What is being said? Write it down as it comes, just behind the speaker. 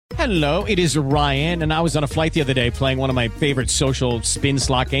Hello, it is Ryan, and I was on a flight the other day playing one of my favorite social spin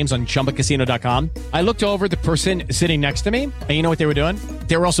slot games on ChumbaCasino.com. I looked over at the person sitting next to me, and you know what they were doing?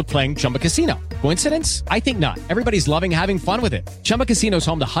 They were also playing Chumba Casino. Coincidence? I think not. Everybody's loving having fun with it. Chumba Casino is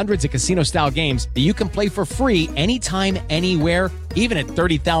home to hundreds of casino-style games that you can play for free anytime, anywhere, even at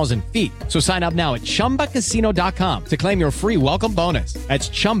 30,000 feet. So sign up now at ChumbaCasino.com to claim your free welcome bonus. That's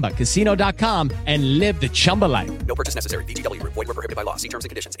ChumbaCasino.com and live the Chumba life. No purchase necessary. VGW. Void where prohibited by law. See terms and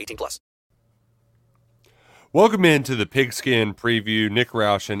conditions. 18+. Welcome into the Pigskin preview. Nick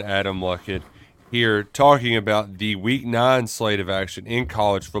Roush and Adam Luckett here talking about the Week 9 slate of action in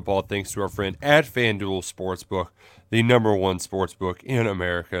college football thanks to our friend at FanDuel Sportsbook, the #1 sportsbook in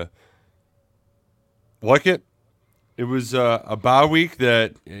America. Luckett, it was a bye week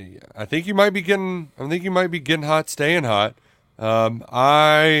that I think you might be getting hot, staying hot.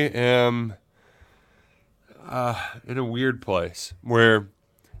 I am in a weird place where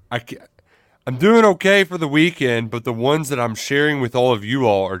I'm doing okay for the weekend, but the ones that I'm sharing with all of you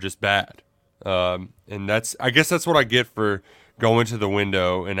all are just bad. And I guess that's what I get for going to the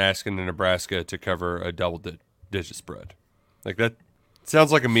window and asking Nebraska to cover a double-digit spread. Like, that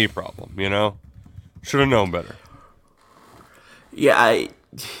sounds like a me problem, you know? Should have known better. Yeah,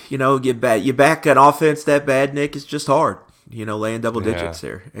 you back an offense that bad, Nick, it's just hard. Laying double digits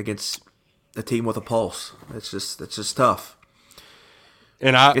there against a team with a pulse. It's just tough.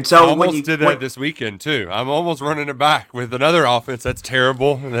 And so I almost did that this weekend, too. I'm almost running it back with another offense that's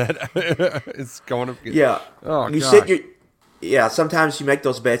terrible. That it's going to get. Yeah. Oh, God. Sometimes you make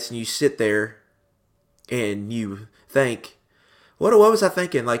those bets and you sit there and you think, what was I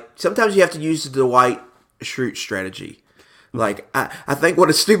thinking? Like, sometimes you have to use the Dwight Schrute strategy. Like, I think, would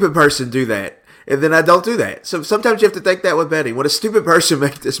a stupid person do that? And then I don't do that. So sometimes you have to think that with betting. Would a stupid person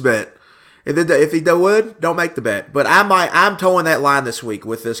make this bet? And then if he would, don't make the bet. But I'm towing that line this week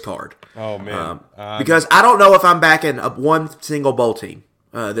with this card. Oh, man. Because I don't know if I'm backing one single bowl team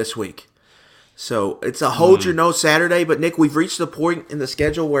this week. So it's a hold your nose Saturday. But, Nick, we've reached the point in the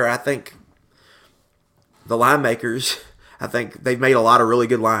schedule where I think the line makers, I think they've made a lot of really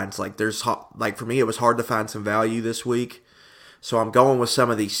good lines. Like for me, it was hard to find some value this week. So I'm going with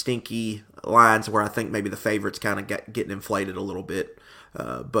some of these stinky lines where I think maybe the favorites kind of getting inflated a little bit.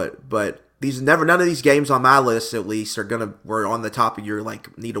 But none of these games on my list at least were on the top of your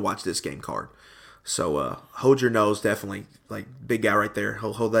need to watch this game card. So hold your nose, definitely. Like, big guy right there.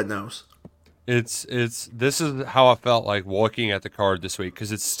 Hold that nose. This is how I felt like looking at the card this week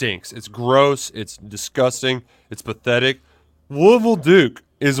because it stinks. It's gross. It's disgusting. It's pathetic. Louisville Duke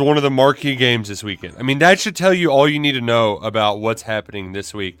is one of the marquee games this weekend. I mean, that should tell you all you need to know about what's happening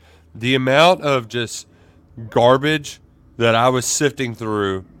this week. The amount of just garbage that I was sifting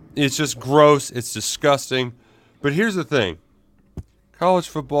through, it's just gross. It's disgusting. But here's the thing. College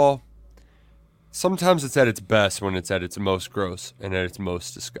football, sometimes it's at its best when it's at its most gross and at its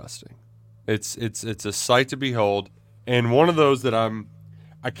most disgusting. It's a sight to behold, and one of those that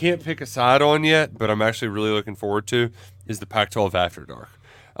I can't pick a side on yet, but I'm actually really looking forward to is the Pac-12 After Dark.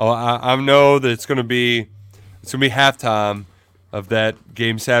 I know that it's going to be halftime of that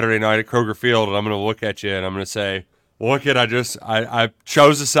game Saturday night at Kroger Field, and I'm going to look at you and I'm going to say, look at I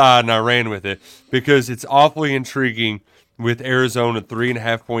chose a side and I ran with it because it's awfully intriguing with Arizona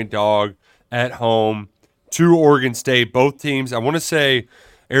 3.5-point dog at home to Oregon State. Both teams, I want to say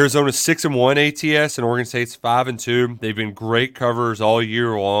Arizona's 6-1 ATS and Oregon State's 5-2. They've been great covers all year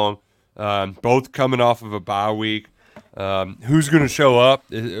long. Both coming off of a bye week. Who's going to show up?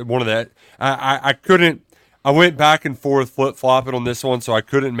 One of that. I couldn't. I went back and forth flip-flopping on this one, so I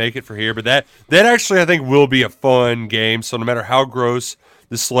couldn't make it for here. But that actually I think will be a fun game. So no matter how gross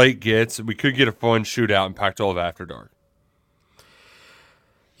the slate gets, we could get a fun shootout in Pac-12 After Dark.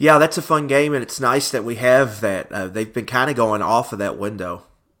 Yeah, that's a fun game, and it's nice that we have that. They've been kind of going off of that window.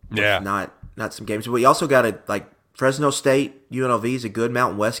 Yeah. Not some games. But we also got Fresno State, UNLV is a good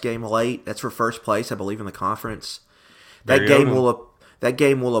Mountain West game late. That's for first place, I believe, in the conference. That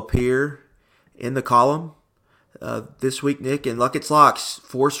game will appear in the column this week, Nick. And Luckett's Locks,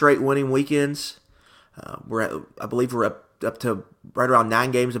 4 straight winning weekends. I believe we're up to right around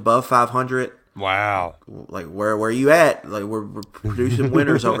 9 games above 500. Wow. Like, where are you at? Like, we're producing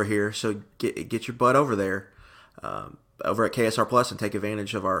winners over here. So get your butt over there, over at KSR Plus, and take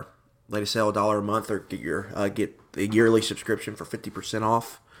advantage of our latest sale, $1 a month, or get a yearly subscription for 50%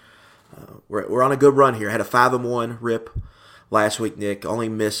 off. We're on a good run here. I had a 5-1 rip last week, Nick. Only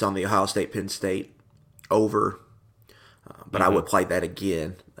miss on the Ohio State Penn State over, but I would play that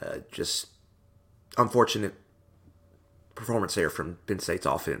again. Just unfortunate performance there from Penn State's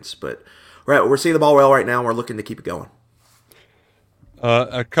offense, but we're seeing the ball well right now. And we're looking to keep it going.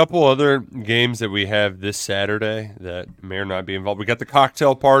 A couple other games that we have this Saturday that may or not be involved. We got the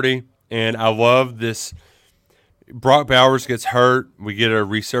cocktail party, and I love this. Brock Bowers gets hurt. We get a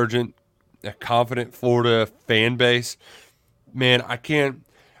resurgent, a confident Florida fan base. Man, I can't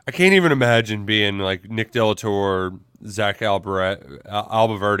even imagine being like Nick Delator or Zach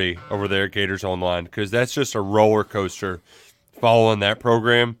Albaverdi over there at Gators Online, because that's just a roller coaster following that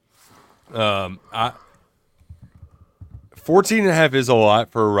program. 14.5 is a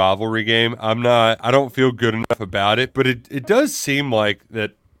lot for a rivalry game. I don't feel good enough about it, but it does seem like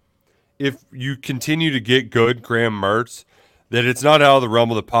that if you continue to get good Graham Mertz, that it's not out of the realm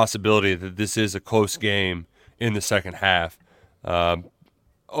of the possibility that this is a close game in the second half.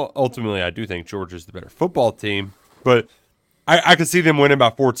 Ultimately, I do think Georgia's the better football team, but I could see them winning by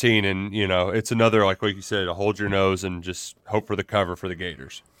 14, and it's another, like you said, a hold your nose and just hope for the cover for the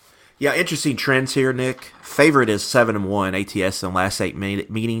Gators. Yeah, interesting trends here, Nick. Favorite is 7-1 ATS in the last 8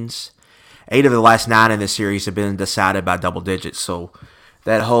 meetings. 8 of the last 9 in this series have been decided by double digits. So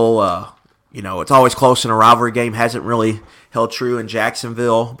that whole, it's always close in a rivalry game hasn't really held true in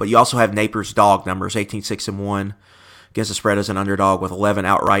Jacksonville. But you also have Naper's dog numbers, 18-6-1 against the spread as an underdog with 11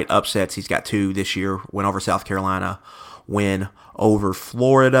 outright upsets. He's got 2 this year, win over South Carolina, win over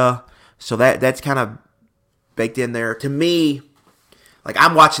Florida. So that's kind of baked in there. To me,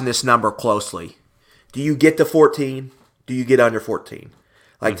 I'm watching this number closely. Do you get to 14? Do you get under 14?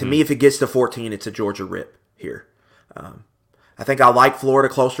 To me, if it gets to 14, it's a Georgia rip here. I think I like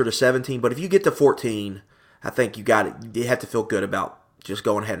Florida closer to 17, but if you get to 14, I think you have to feel good about just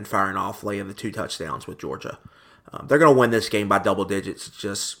going ahead and firing off, laying the 2 touchdowns with Georgia. They're going to win this game by double digits.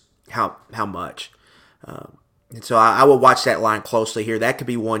 Just how much. And so I will watch that line closely here. That could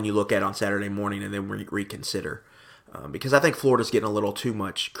be one you look at on Saturday morning and then reconsider. Because I think Florida's getting a little too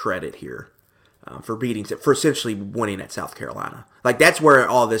much credit here for essentially winning at South Carolina. That's where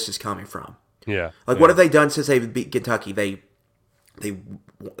all this is coming from. Yeah. What have they done since they beat Kentucky? They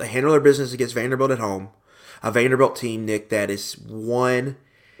handle their business against Vanderbilt at home. A Vanderbilt team, Nick, that is 1-7,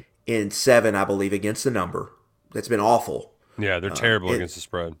 I believe, against the number. That's been awful. Yeah, they're terrible against the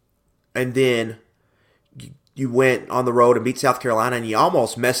spread. And then you went on the road and beat South Carolina, and you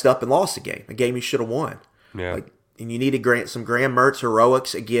almost messed up and lost a game you should have won. Yeah. And you need to grant some Graham Mertz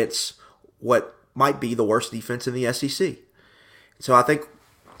heroics against what might be the worst defense in the SEC. So I think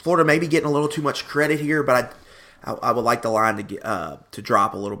Florida may be getting a little too much credit here, but I would like the line to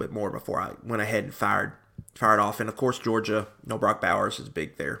drop a little bit more before I went ahead and fired off. And of course, Georgia, no Brock Bowers is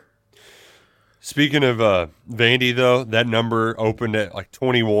big there. Speaking of Vandy, though, that number opened at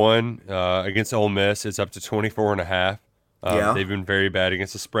 21 against Ole Miss. It's up to 24.5. Yeah. They've been very bad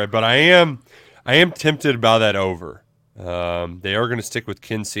against the spread, but I am tempted by that over. They are going to stick with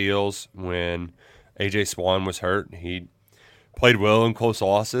Ken Seals when A.J. Swan was hurt. He played well in close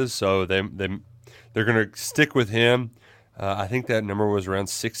losses, so they're going to stick with him. I think that number was around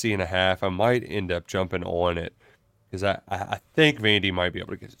 60.5. I might end up jumping on it because I think Vandy might be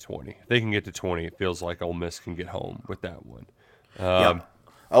able to get to 20. If they can get to 20, it feels like Ole Miss can get home with that one.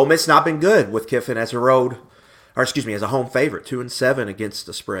 Ole Miss not been good with Kiffin as a home favorite, 2-7 against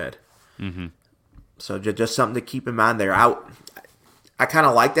the spread. Mm-hmm. So just something to keep in mind there. I kind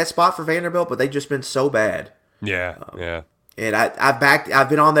of like that spot for Vanderbilt, but they've just been so bad. Yeah. And I've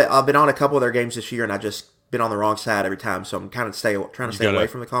been on a couple of their games this year, and I've just been on the wrong side every time. So I'm kind of trying to stay away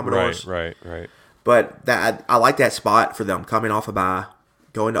from the Commodores. Right. But I like that spot for them coming off a bye,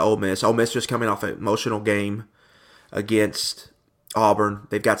 going to Ole Miss. Ole Miss just coming off an emotional game against Auburn.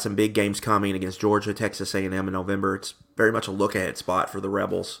 They've got some big games coming against Georgia, Texas A&M in November. It's very much a look-ahead spot for the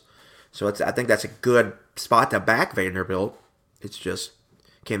Rebels. So I think that's a good spot to back Vanderbilt. It's just,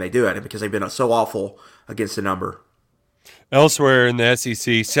 can they do it? Because they've been so awful against the number. Elsewhere in the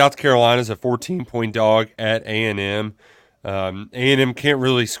SEC, South Carolina's a 14-point dog at A&M. A&M can't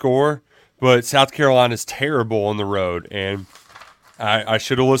really score, but South Carolina's terrible on the road. And I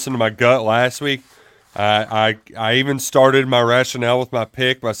should have listened to my gut last week. I even started my rationale with my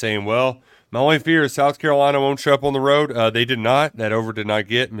pick by saying, well, my only fear is South Carolina won't show up on the road. They did not. That over did not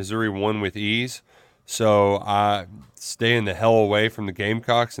get. Missouri won with ease. So I staying the hell away from the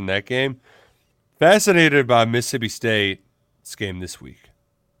Gamecocks in that game. Fascinated by Mississippi State's game this week.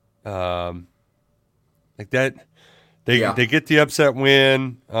 They get the upset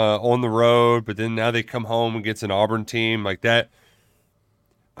win on the road, but then now they come home against an Auburn team like that.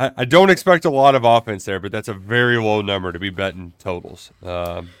 I don't expect a lot of offense there, but that's a very low number to be betting totals.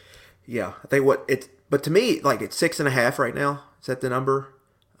 Yeah, I think but to me, it's 6.5 right now. Is that the number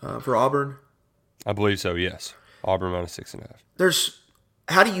for Auburn? I believe so. Yes, Auburn minus 6.5.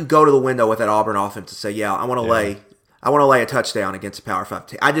 How do you go to the window with that Auburn offense and say, yeah, I want to lay I want to lay a touchdown against a Power 5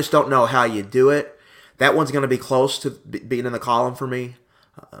 team. I just don't know how you do it. That one's going to be close to being in the column for me.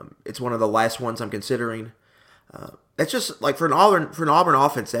 It's one of the last ones I'm considering. It's just like for an Auburn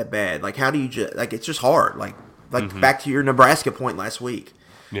offense that bad. Like how do you just like it's just hard. Like back to your Nebraska point last week.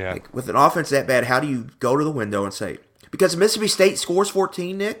 Yeah. Like with an offense that bad, how do you go to the window and say because Mississippi State scores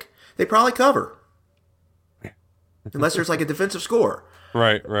 14, Nick, they probably cover. Unless there's like a defensive score.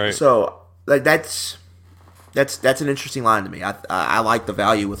 Right. So like that's an interesting line to me. I like the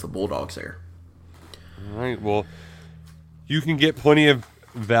value with the Bulldogs there. All right. Well, you can get plenty of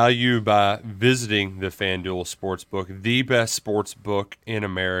value by visiting the FanDuel Sportsbook, the best sports book in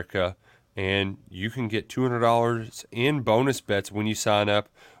America. And you can get $200 in bonus bets when you sign up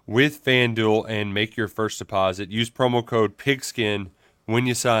with FanDuel and make your first deposit. Use promo code PIGSKIN when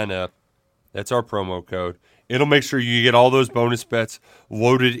you sign up. That's our promo code. It'll make sure you get all those bonus bets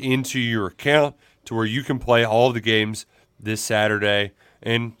loaded into your account to where you can play all of the games this Saturday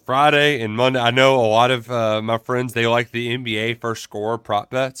and Friday and Monday. I know a lot of my friends, they like the NBA first score prop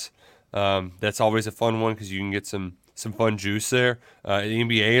bets. That's always a fun one because you can get some fun juice there. The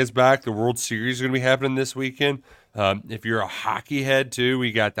NBA is back. The World Series is going to be happening this weekend. If you're a hockey head too,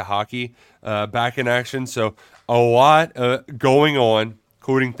 we got the hockey back in action. So a lot going on,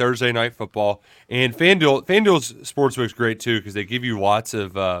 including Thursday Night Football. And FanDuel's Sportsbook is great too because they give you lots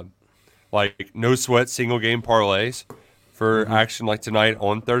of like no sweat single game parlays for action like tonight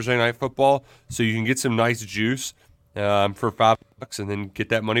on Thursday Night Football. So you can get some nice juice for $5 and then get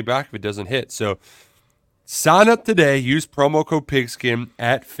that money back if it doesn't hit. So sign up today. Use promo code PIGSKIN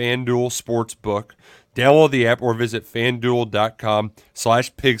at FanDuel Sportsbook. Download the app or visit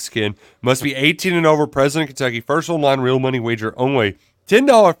FanDuel.com/pigskin. Must be 18 and over. President Kentucky. First online real money wager only.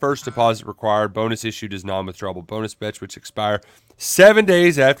 $10 first deposit required. Bonus issued as non-withdrawable bonus bets, which expire 7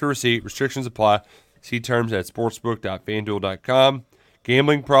 days after receipt. Restrictions apply. See terms at sportsbook.fanduel.com.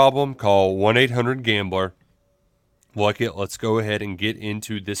 Gambling problem? Call 1-800-GAMBLER. Let's go ahead and get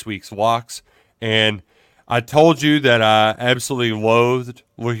into this week's locks. And I told you that I absolutely loathed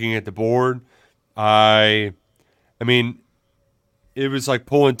looking at the board. I mean, it was like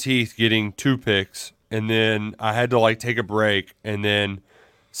pulling teeth getting 2 picks, and then I had to like take a break and then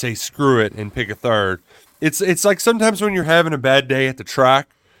say screw it and pick a third. It's like sometimes when you're having a bad day at the track,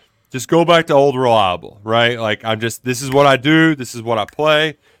 just go back to old reliable, right? Like this is what I do, this is what I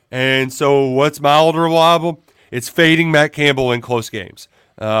play. And so what's my old reliable? It's fading Matt Campbell in close games.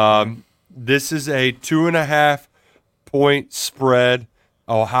 This is a 2.5 point spread.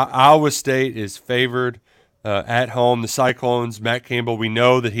 Iowa State is favored at home. The Cyclones, Matt Campbell, we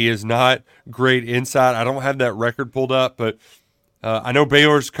know that he is not great inside. I don't have that record pulled up, but I know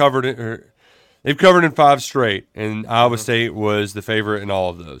Baylor's covered it. They've covered in 5 straight, and Iowa State was the favorite in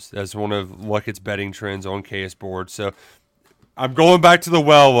all of those. That's one of Luckett's betting trends on KS Board. So I'm going back to the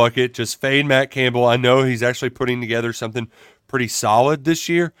well, Luckett. Just fade Matt Campbell. I know he's actually putting together something pretty solid this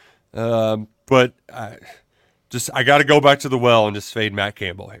year, but I got to go back to the well and just fade Matt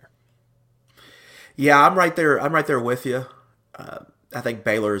Campbell here. Yeah, I'm right there. I'm right there with you. I think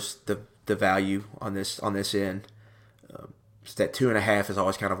Baylor's the value on this end. It's that 2.5 is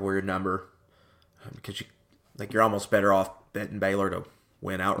always kind of a weird number because you're almost better off betting Baylor to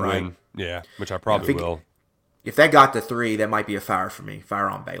win outright. Yeah, which I probably will. If that got to 3, that might be a fire for me. Fire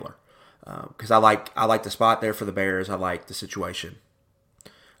on Baylor because I like the spot there for the Bears. I like the situation.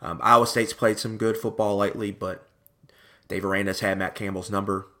 Iowa State's played some good football lately, but Dave Aranda's had Matt Campbell's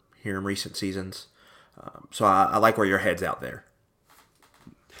number here in recent seasons. So I like where your head's out there.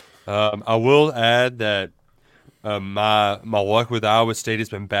 I will add that my luck with Iowa State has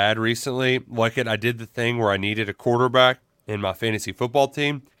been bad recently. I did the thing where I needed a quarterback in my fantasy football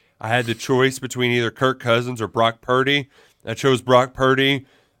team. I had the choice between either Kirk Cousins or Brock Purdy. I chose Brock Purdy.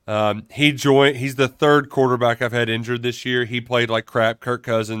 He's the 3rd quarterback I've had injured this year. He played like crap. Kirk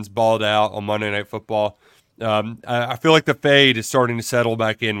Cousins balled out on Monday Night Football. I feel like the fade is starting to settle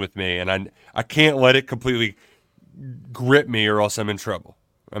back in with me, and I can't let it completely grip me or else I'm in trouble.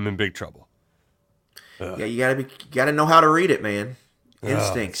 I'm in big trouble. Yeah, you gotta know how to read it, man.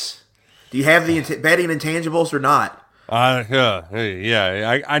 Instincts. Do you have the betting intangibles or not? I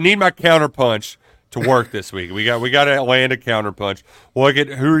need my counterpunch to work this week. We got to land a counterpunch. Who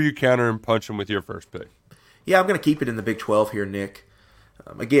are you countering punching with your first pick? Yeah, I'm gonna keep it in the Big 12 here, Nick.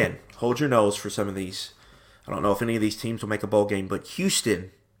 Again, hold your nose for some of these. I don't know if any of these teams will make a bowl game, but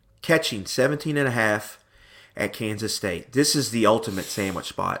Houston catching 17.5 at Kansas State. This is the ultimate sandwich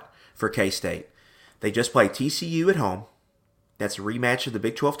spot for K-State. They just played TCU at home. That's a rematch of the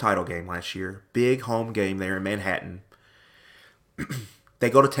Big 12 title game last year. Big home game there in Manhattan. They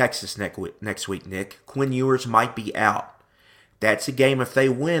go to Texas next week, Nick. Quinn Ewers might be out. That's a game, if they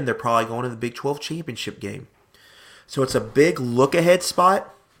win, they're probably going to the Big 12 championship game. So it's a big look-ahead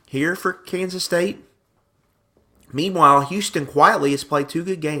spot here for Kansas State. Meanwhile, Houston quietly has played 2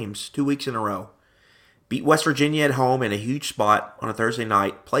 good games 2 weeks in a row. Beat West Virginia at home in a huge spot on a Thursday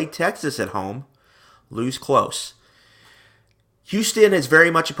night. Played Texas at home. Lose close. Houston is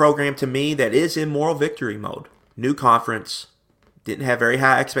very much a program to me that is in moral victory mode. New conference. Didn't have very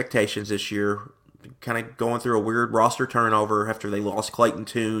high expectations this year. Kind of going through a weird roster turnover after they lost Clayton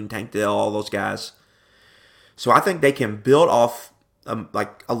Tune, Tank Dell, all those guys. So I think they can build off a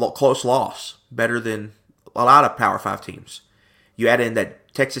close loss better than a lot of Power 5 teams. You add in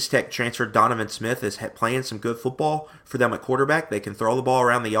that Texas Tech transfer Donovan Smith is playing some good football for them at quarterback. They can throw the ball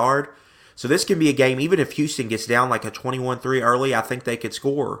around the yard. So this can be a game, even if Houston gets down like a 21-3 early, I think they could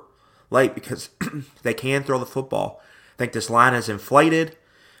score late because they can throw the football. I think this line is inflated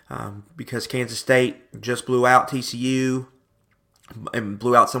because Kansas State just blew out TCU and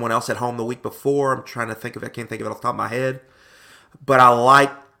blew out someone else at home the week before. I can't think of it off the top of my head. But I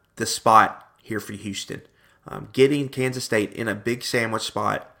like the spot here for Houston. Getting Kansas State in a big sandwich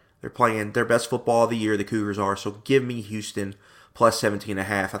spot. They're playing their best football of the year, the Cougars are. So give me Houston plus 17.5.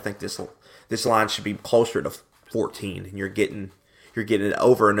 I think this line should be closer to 14, and you're getting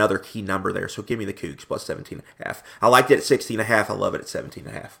over another key number there. So give me the Cougs plus 17.5. I liked it at 16.5. I love it at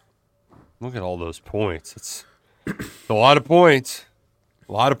 17.5. Look at all those points. It's a lot of points.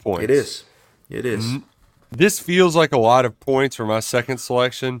 A lot of points. It is. This feels like a lot of points for my second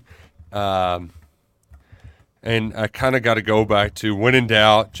selection. And I kind of got to go back to when in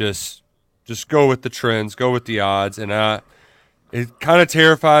doubt, just go with the trends, go with the odds. And it kind of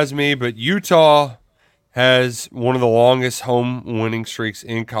terrifies me, but Utah has one of the longest home winning streaks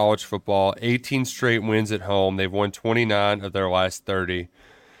in college football, 18 straight wins at home. They've won 29 of their last 30.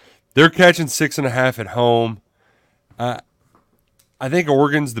 They're catching 6.5 at home. I think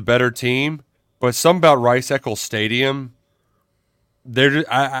Oregon's the better team, but something about Rice-Eccles Stadium,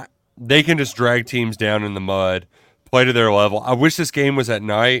 they can just drag teams down in the mud, play to their level. I wish this game was at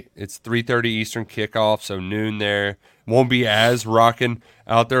night. It's 3:30 Eastern kickoff, so noon there. Won't be as rocking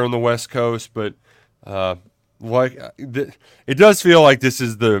out there on the West Coast, but it does feel like this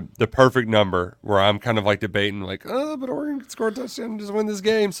is the perfect number where I'm kind of like debating, like, but Oregon can score a touchdown and just win this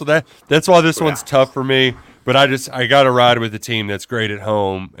game. So that's why this one's tough for me. But I got to ride with a team that's great at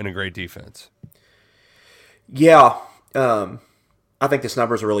home and a great defense. Yeah, I think this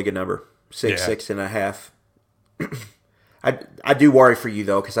number is a really good number, 6.5. I do worry for you,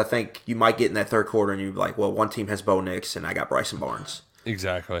 though, because I think you might get in that third quarter and you're like, well, one team has Bo Nix and I got Bryson Barnes.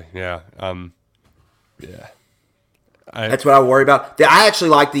 Exactly, yeah. That's what I worry about. I actually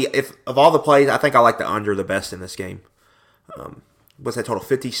like of all the plays, I think I like the under the best in this game. What's that total,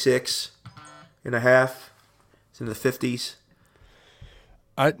 56.5? It's in the 50s.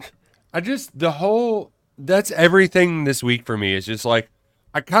 That's everything this week for me. It's just like,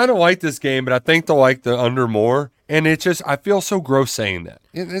 I kind of like this game, but I think they'll like the under more. And it's just, I feel so gross saying that.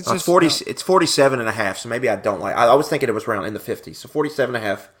 It's just 40. It's 47.5. So maybe I don't like. I was thinking it was around in the 50s. So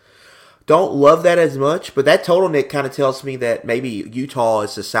 47.5. Don't love that as much, but that total, Nick, kind of tells me that maybe Utah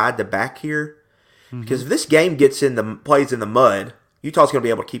is the side to back here. Because if this game plays in the mud, Utah's going to be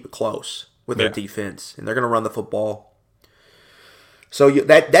able to keep it close with their defense, and they're going to run the football. So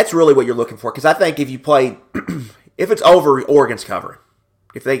that's really what you're looking for. Because I think if you play, if it's over, Oregon's covering.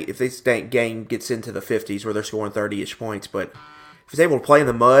 If this game gets into the 50s where they're scoring 30-ish points, but if it's able to play in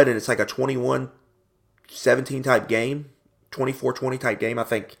the mud and it's like a 21-17 type game, 24-20 type game, I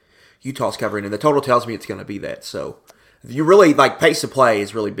think Utah's covering, and the total tells me it's going to be that. So if you really like, pace of play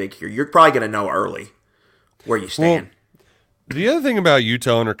is really big here. You're probably going to know early where you stand. Well, the other thing about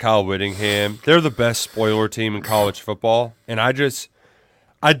Utah under Kyle Whittingham, they're the best spoiler team in college football, and I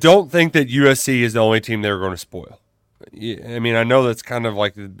don't think that USC is the only team they're going to spoil. I mean, I know that's kind of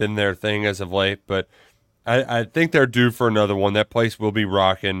like been their thing as of late, but I think they're due for another one. That place will be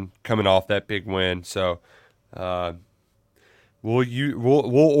rocking coming off that big win. So, will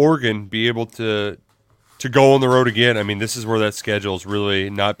Oregon be able to go on the road again? I mean, this is where that schedule is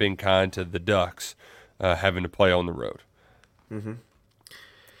really not being kind to the Ducks, having to play on the road. Mm-hmm.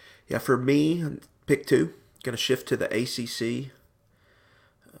 Yeah, for me, pick 2. Going to shift to the ACC.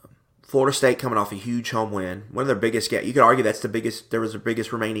 Florida State coming off a huge home win. One of their biggest games. You could argue that's the biggest. There was the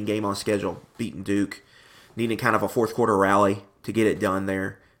biggest remaining game on schedule, beating Duke, needing kind of a fourth quarter rally to get it done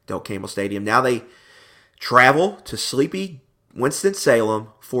there, Del Campbell Stadium. Now they travel to sleepy Winston-Salem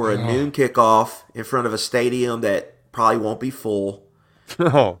for a noon kickoff in front of a stadium that probably won't be full.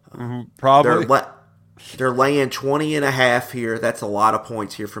 Oh, probably. They're laying 20.5 here. That's a lot of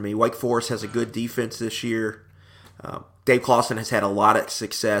points here for me. Wake Forest has a good defense this year. Dave Clawson has had a lot of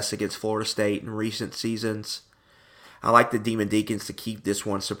success against Florida State in recent seasons. I like the Demon Deacons to keep this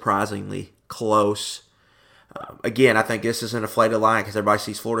one surprisingly close. Again, I think this is an inflated line because everybody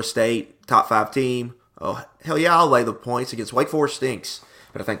sees Florida State, top 5 team. Oh, hell yeah, I'll lay the points against Wake Forest stinks.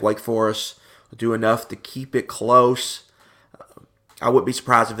 But I think Wake Forest will do enough to keep it close. I wouldn't be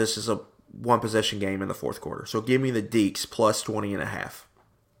surprised if this is a one-possession game in the fourth quarter. So give me the Deeks plus 20.5.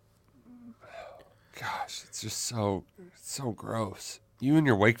 Gosh, it's just so gross. You and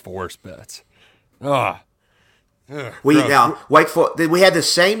your Wake Forest bets. Ugh. We had the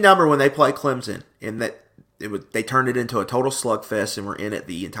same number when they played Clemson, in that they turned it into a total slugfest and were in it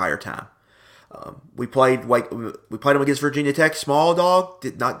the entire time. We played them against Virginia Tech. Small dog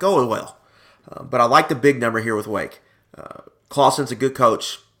did not go well, but I like the big number here with Wake. Clawson's a good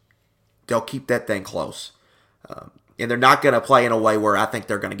coach. They'll keep that thing close, and they're not going to play in a way where I think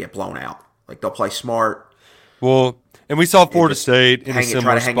they're going to get blown out. Like, they'll play smart. Well, and we saw Florida State in a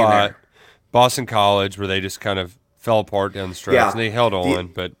similar spot. In Boston College, where they just kind of fell apart down the stretch, and they held on.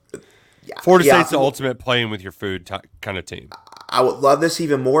 But Florida State's the ultimate playing with your food kind of team. I would love this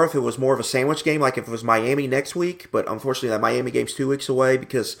even more if it was more of a sandwich game, like if it was Miami next week. But unfortunately, that Miami game's 2 weeks away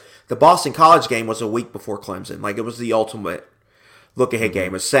because the Boston College game was a week before Clemson. Like, it was the ultimate look-ahead game.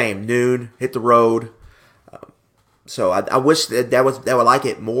 It was same, noon, hit the road. So I wish that would like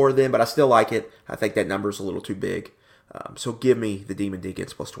it more then, but I still like it. I think that number's a little too big. So give me the Demon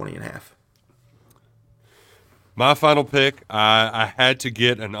Deacons plus 20.5. My final pick, I had to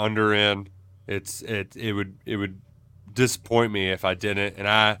get an under in. It would disappoint me if I didn't, and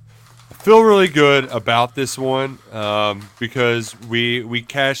I feel really good about this one because we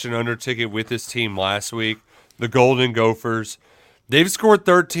cashed an under ticket with this team last week, the Golden Gophers. They've scored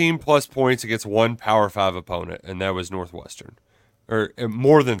 13-plus points against one Power 5 opponent, and that was Northwestern. Or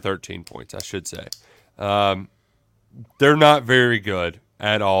more than 13 points, I should say. They're not very good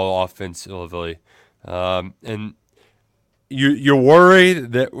at all offensively. And you're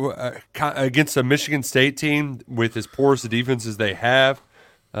worried that against a Michigan State team with as porous a defense as they have,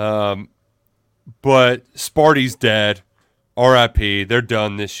 but Sparty's dead. RIP. They're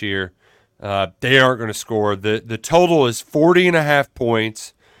done this year. They aren't going to score. The total is 40.5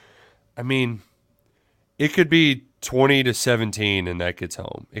 points. I mean, it could be 20-17 and that gets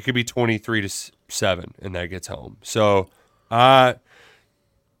home. It could be 23-7 and that gets home. So,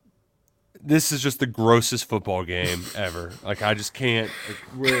 this is just the grossest football game ever. Like, I just can't.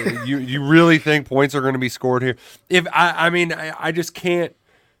 You really think points are going to be scored here? I just can't.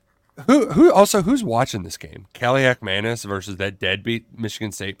 Who's watching this game? Caliac Manis versus that deadbeat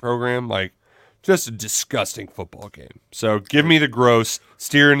Michigan State program. Like, just a disgusting football game. So give me the gross,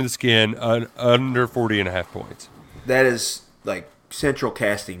 steer into the skin, under 40.5 points. That is like central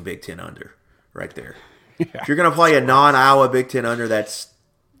casting Big Ten under right there. Yeah. If you're going to play a non-Iowa Big Ten under, that's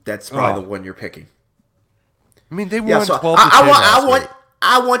probably the one you're picking. I mean, they won 12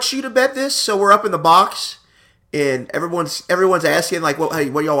 I want you to bet this, so we're up in the box. And everyone's asking, like, well, hey,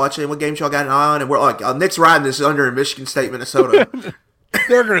 what y'all watching? What games y'all got on? And we're like, Nick's riding this under in Michigan State, Minnesota.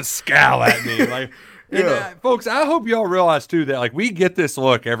 They're going to scowl at me. Like, folks, I hope y'all realize, too, that, like, we get this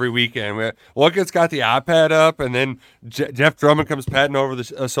look every weekend. Lucas got the iPad up, and then Jeff Drummond comes patting over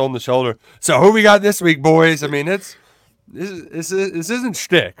us on the shoulder. So who we got this week, boys? I mean, this isn't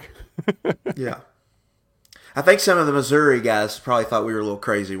shtick. Yeah. I think some of the Missouri guys probably thought we were a little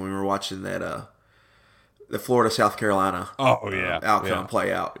crazy when we were watching that the Florida South Carolina outcome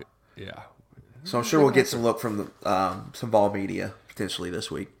play out. Yeah. So I'm sure we'll get some look from some ball media potentially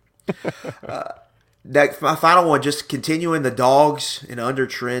this week. My final one, just continuing the dogs in under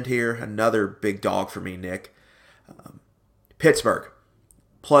trend here. Another big dog for me, Nick. Pittsburgh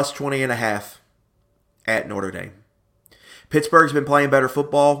plus 20.5 at Notre Dame. Pittsburgh's been playing better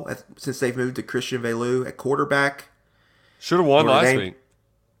football since they've moved to Christian Veilleux at quarterback. Should have won last week.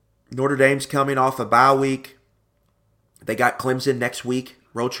 Notre Dame's coming off a bye week. They got Clemson next week,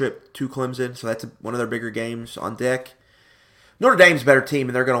 road trip to Clemson, so that's one of their bigger games on deck. Notre Dame's a better team,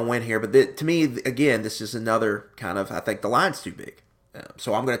 and they're going to win here. But to me, again, this is another kind of, I think the line's too big.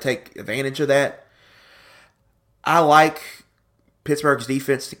 So I'm going to take advantage of that. I like Pittsburgh's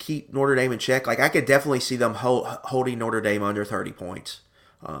defense to keep Notre Dame in check. Like, I could definitely see them holding Notre Dame under 30 points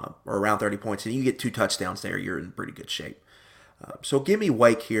or around 30 points. And you get 2 touchdowns there, you're in pretty good shape. So give me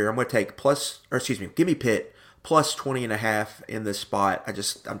Wake here. I'm going to take give me Pitt plus 20.5 in this spot.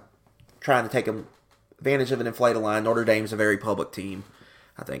 I'm trying to take advantage of an inflated line. Notre Dame's a very public team.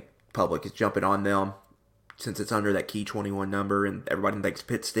 I think public is jumping on them since it's under that key 21 number, and everybody thinks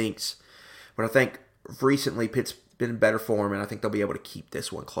Pitt stinks. But I think recently Pitt's been in better form, and I think they'll be able to keep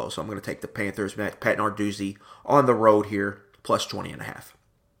this one close. So I'm going to take the Panthers, Pat Narduzzi, on the road here, plus 20.5.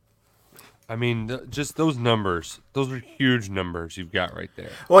 I mean, just those numbers. Those are huge numbers you've got right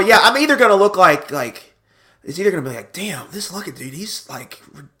there. Well, yeah, I'm either going to look like it's either going to be like, damn, this looking dude, he's like,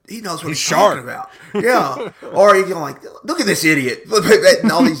 he knows what he's talking about. Yeah. Or you're like, look at this idiot. Look at that,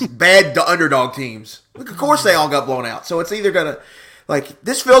 and all these bad underdog teams. Look, of course they all got blown out. So it's either going to, like,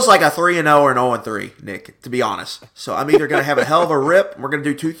 this feels like a 3-0 or an 0-3, Nick, to be honest. So I'm either going to have a hell of a rip, and we're going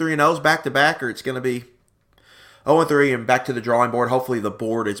to do 2 3-0s back to back, or it's going to be 0-3 and back to the drawing board. Hopefully the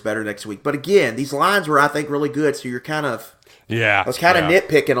board is better next week. But again, these lines were, I think, really good, so you're kind of, I was kind of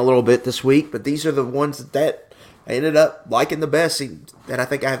nitpicking a little bit this week, but these are the ones that I ended up liking the best, that I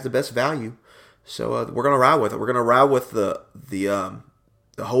think I have the best value. So we're going to ride with it. We're going to ride with the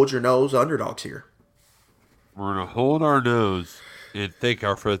hold your nose underdogs here. We're going to hold our nose and thank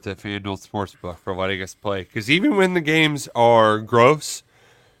our friends at FanDuel Sportsbook for letting us play. Because even when the games are gross,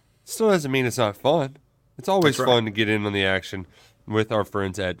 it still doesn't mean it's not fun. It's always fun to get in on the action with our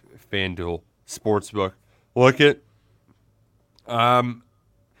friends at FanDuel Sportsbook. Look at, I'm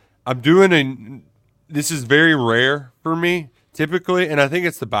doing this is very rare for me, typically, and I think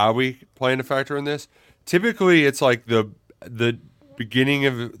it's the bye week playing a factor in this. Typically, it's like the beginning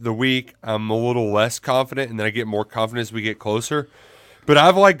of the week, I'm a little less confident, and then I get more confident as we get closer. But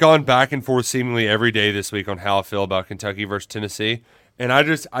I've like gone back and forth seemingly every day this week on how I feel about Kentucky versus Tennessee, and I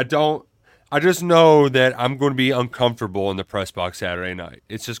just know that I'm going to be uncomfortable in the press box Saturday night.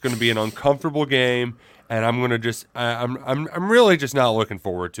 It's just going to be an uncomfortable game, and I'm going to just I'm really just not looking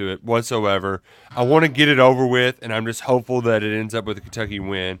forward to it whatsoever. I want to get it over with, and I'm just hopeful that it ends up with a Kentucky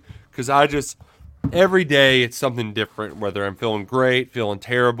win, because every day it's something different, whether I'm feeling great, feeling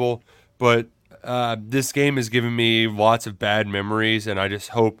terrible, but this game has given me lots of bad memories, and I just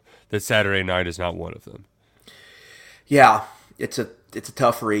hope that Saturday night is not one of them. Yeah, it's a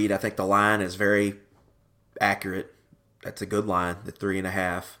tough read. I think the line is very accurate. That's a good line, the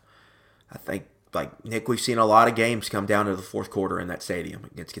 3.5. I think, like Nick, we've seen a lot of games come down to the fourth quarter in that stadium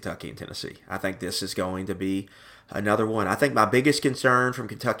against Kentucky and Tennessee. I think this is going to be another one. I think my biggest concern from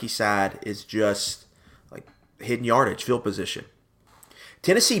Kentucky's side is just like hidden yardage, field position.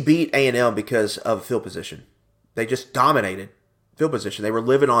 Tennessee beat A&M because of field position. They just dominated field position. They were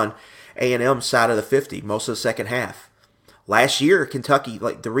living on A&M's side of the 50 most of the second half. Last year, Kentucky,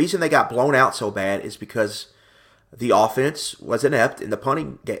 like the reason they got blown out so bad is because the offense was inept and the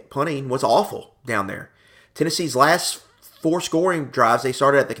punting was awful down there. Tennessee's last 4 scoring drives, they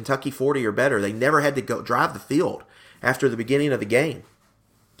started at the Kentucky 40 or better. They never had to go drive the field after the beginning of the game.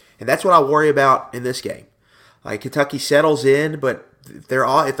 And that's what I worry about in this game. Like Kentucky settles in, but if their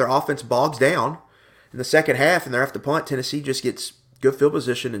offense bogs down in the second half and they have to punt, Tennessee just gets good field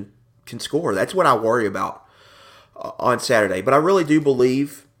position and can score. That's what I worry about on Saturday. But I really do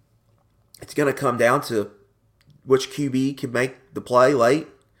believe it's going to come down to which QB can make the play late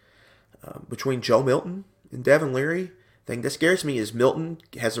between Joe Milton and Devin Leary. The thing that scares me is Milton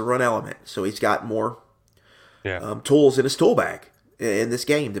has a run element, so he's got more tools in his tool bag in this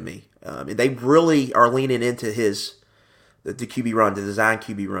game to me. And they really are leaning into the QB run, the design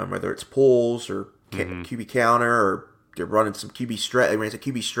QB run, whether it's pulls or QB counter, or they're running some QB stretch. They ran a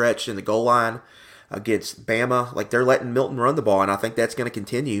QB stretch in the goal line against Bama. Like they're letting Milton run the ball, and I think that's going to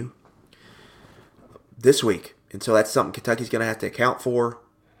continue this week. And so that's something Kentucky's going to have to account for.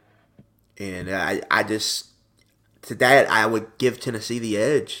 And I would give Tennessee the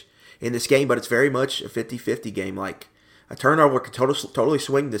edge in this game, but it's very much a 50-50 game. Like a turnover could totally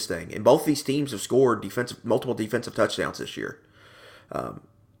swing this thing. And both these teams have scored multiple defensive touchdowns this year, and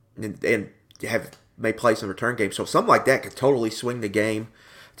have made plays in return games. So something like that could totally swing the game.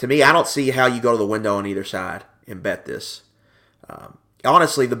 To me, I don't see how you go to the window on either side and bet this.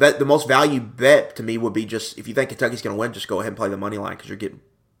 Honestly, the most value bet to me would be just if you think Kentucky's going to win, just go ahead and play the money line because you're getting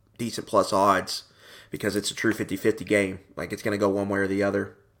decent plus odds because it's a true 50-50 game. Like it's going to go one way or the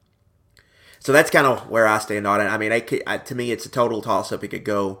other. So that's kind of where I stand on it. I mean, to me, it's a total toss-up. It could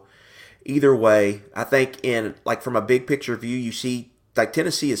go either way. I think from a big picture view, you see like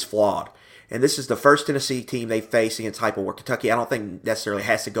Tennessee is flawed. And this is the first Tennessee team they face against Heupel where Kentucky, I don't think necessarily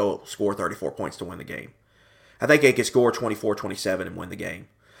has to go score 34 points to win the game. I think they could score 24-27 and win the game.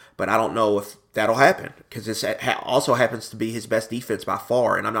 But I don't know if that'll happen because this also happens to be his best defense by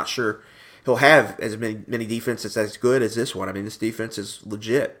far. And I'm not sure he'll have as many defenses as good as this one. I mean, this defense is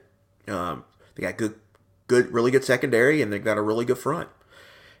legit. They got really good secondary, and they've got a really good front.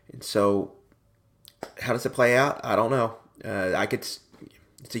 And so how does it play out? I don't know.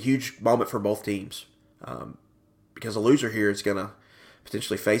 It's a huge moment for both teams because a loser here is going to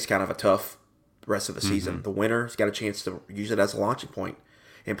potentially face kind of a tough rest of the season. The winner's got a chance to use it as a launching point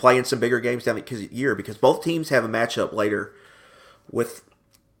and play in some bigger games down the year, because both teams have a matchup later with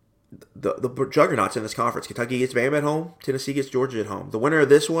the juggernauts in this conference. Kentucky gets Bama at home. Tennessee gets Georgia at home. The winner of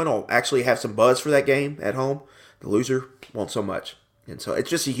this one will actually have some buzz for that game at home. The loser won't so much. And so it's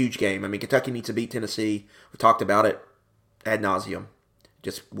just a huge game. I mean, Kentucky needs to beat Tennessee. We talked about it ad nauseum.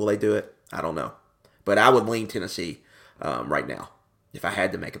 Just will they do it? I don't know. But I would lean Tennessee right now if I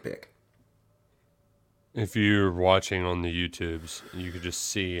had to make a pick. If you're watching on the YouTubes, you could just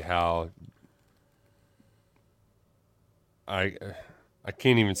see how I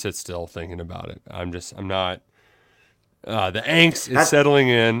can't even sit still thinking about it. I'm not. The angst is settling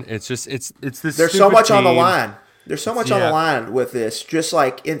in. It's just it's this. There's so much on the line. There's so much on the line with this. Just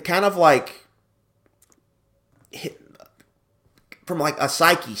like in kind of like from like a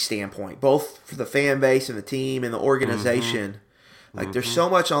psyche standpoint, both for the fan base and the team and the organization. Like there's so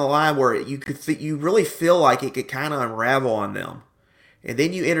much on the line where you really feel like it could kind of unravel on them, and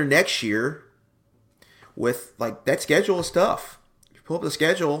then you enter next year with like that schedule is tough. You pull up the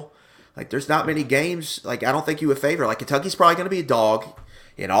schedule, like there's not many games. Like I don't think you would favor. Like Kentucky's probably going to be a dog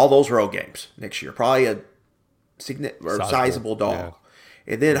in all those road games next year. Probably a sizable dog.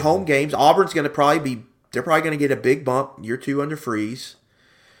 Yeah. And then home games, Auburn's going to they're probably going to get a big bump year 2 under Freeze.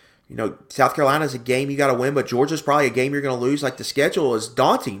 You know, South Carolina's a game you got to win, but Georgia's probably a game you're going to lose. Like the schedule is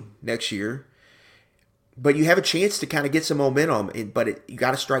daunting next year, but you have a chance to kind of get some momentum. You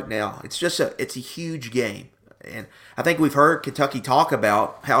got to strike now. It's a huge game, and I think we've heard Kentucky talk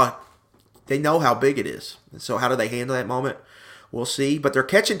about how they know how big it is. And so how do they handle that moment? We'll see. But they're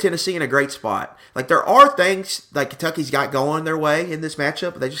catching Tennessee in a great spot. Like there are things like Kentucky's got going their way in this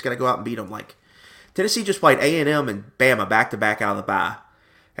matchup, but they just got to go out and beat them. Like Tennessee just played A&M and Bama back-to-back out of the bye.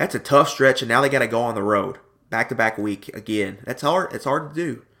 That's a tough stretch, and now they got to go on the road back-to-back week again. That's hard. It's hard to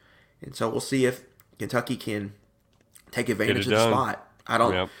do, and so we'll see if Kentucky can take advantage of the spot.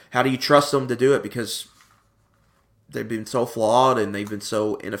 How do you trust them to do it, because they've been so flawed and they've been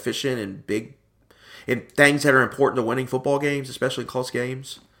so inefficient and big in things that are important to winning football games, especially close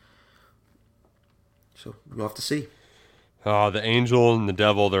games. So we'll have to see. The angel and the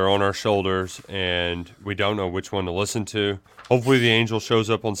devil, they're on our shoulders, and we don't know which one to listen to. Hopefully the angel shows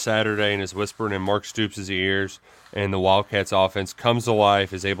up on Saturday and is whispering in Mark Stoops' ears, and the Wildcats offense comes to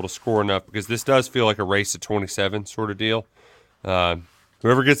life, is able to score enough, because this does feel like a race to 27 sort of deal.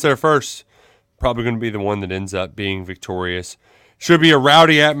 Whoever gets there first, probably going to be the one that ends up being victorious. Should be a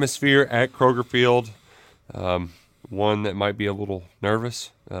rowdy atmosphere at Kroger Field, one that might be a little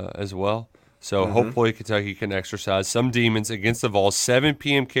nervous as well. So hopefully Kentucky can exercise some demons against the Vols. 7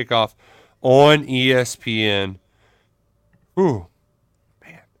 p.m. kickoff on ESPN. Ooh,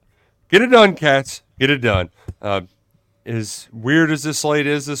 man. Get it done, Cats. Get it done. As weird as this slate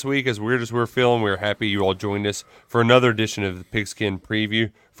is this week, as weird as we're feeling, we're happy you all joined us for another edition of the Pigskin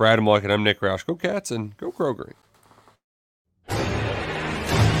Preview. For Adam Luck, I'm Nick Roush. Go Cats and go Kroger.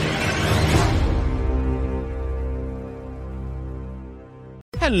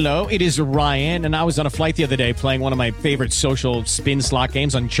 Hello, it is Ryan, and I was on a flight the other day playing one of my favorite social spin slot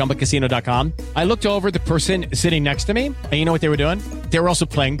games on ChumbaCasino.com. I looked over at the person sitting next to me, and you know what they were doing? They were also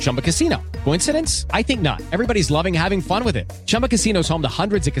playing Chumba Casino. Coincidence? I think not. Everybody's loving having fun with it. Chumba Casino is home to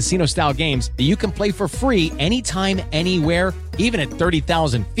hundreds of casino-style games that you can play for free anytime, anywhere, even at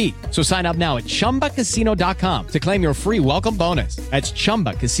 30,000 feet. So sign up now at ChumbaCasino.com to claim your free welcome bonus. That's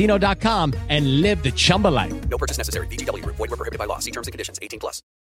ChumbaCasino.com and live the Chumba life. No purchase necessary. VGW. Void where prohibited by law. See terms and conditions. 18+.